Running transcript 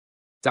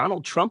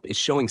Donald Trump is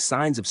showing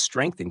signs of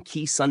strength in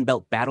key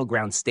Sunbelt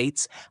battleground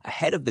states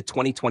ahead of the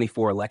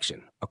 2024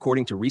 election,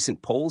 according to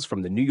recent polls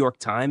from the New York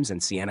Times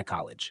and Siena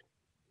College.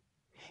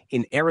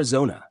 In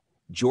Arizona,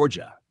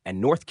 Georgia,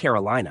 and North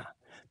Carolina,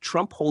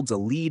 Trump holds a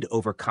lead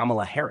over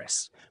Kamala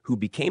Harris, who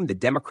became the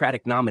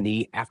Democratic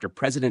nominee after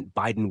President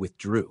Biden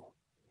withdrew.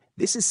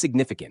 This is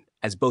significant,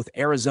 as both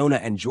Arizona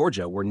and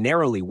Georgia were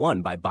narrowly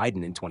won by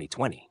Biden in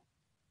 2020.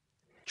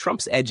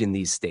 Trump's edge in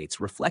these states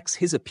reflects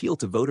his appeal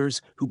to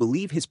voters who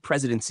believe his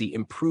presidency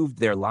improved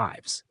their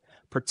lives,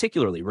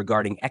 particularly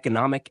regarding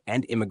economic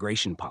and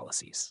immigration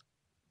policies.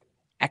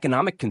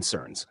 Economic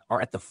concerns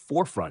are at the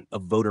forefront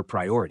of voter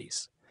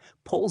priorities.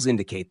 Polls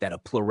indicate that a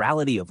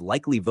plurality of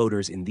likely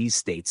voters in these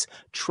states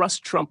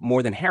trust Trump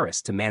more than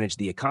Harris to manage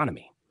the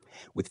economy,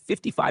 with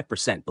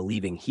 55%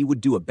 believing he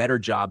would do a better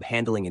job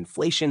handling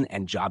inflation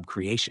and job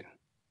creation.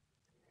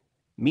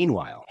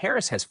 Meanwhile,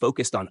 Harris has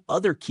focused on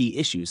other key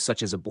issues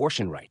such as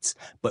abortion rights,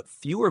 but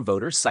fewer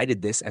voters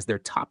cited this as their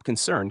top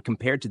concern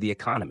compared to the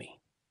economy.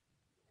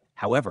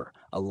 However,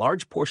 a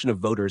large portion of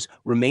voters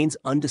remains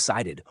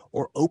undecided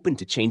or open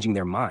to changing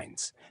their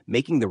minds,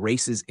 making the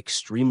races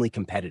extremely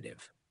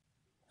competitive.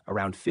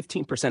 Around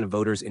 15% of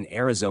voters in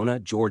Arizona,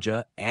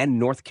 Georgia, and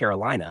North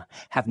Carolina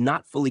have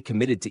not fully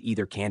committed to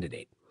either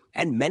candidate,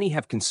 and many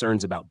have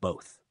concerns about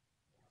both.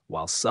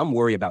 While some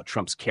worry about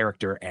Trump's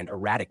character and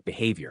erratic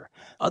behavior,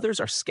 others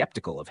are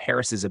skeptical of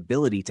Harris's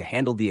ability to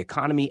handle the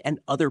economy and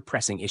other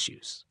pressing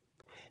issues.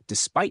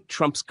 Despite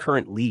Trump's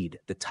current lead,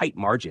 the tight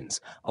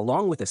margins,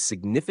 along with a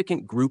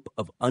significant group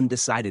of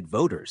undecided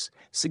voters,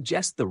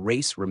 suggest the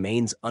race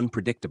remains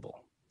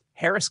unpredictable.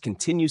 Harris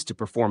continues to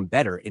perform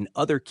better in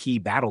other key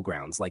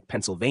battlegrounds like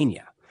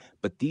Pennsylvania,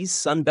 but these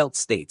Sunbelt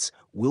states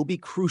will be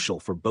crucial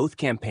for both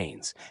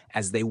campaigns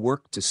as they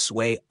work to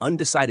sway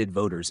undecided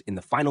voters in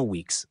the final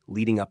weeks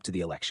leading up to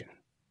the election.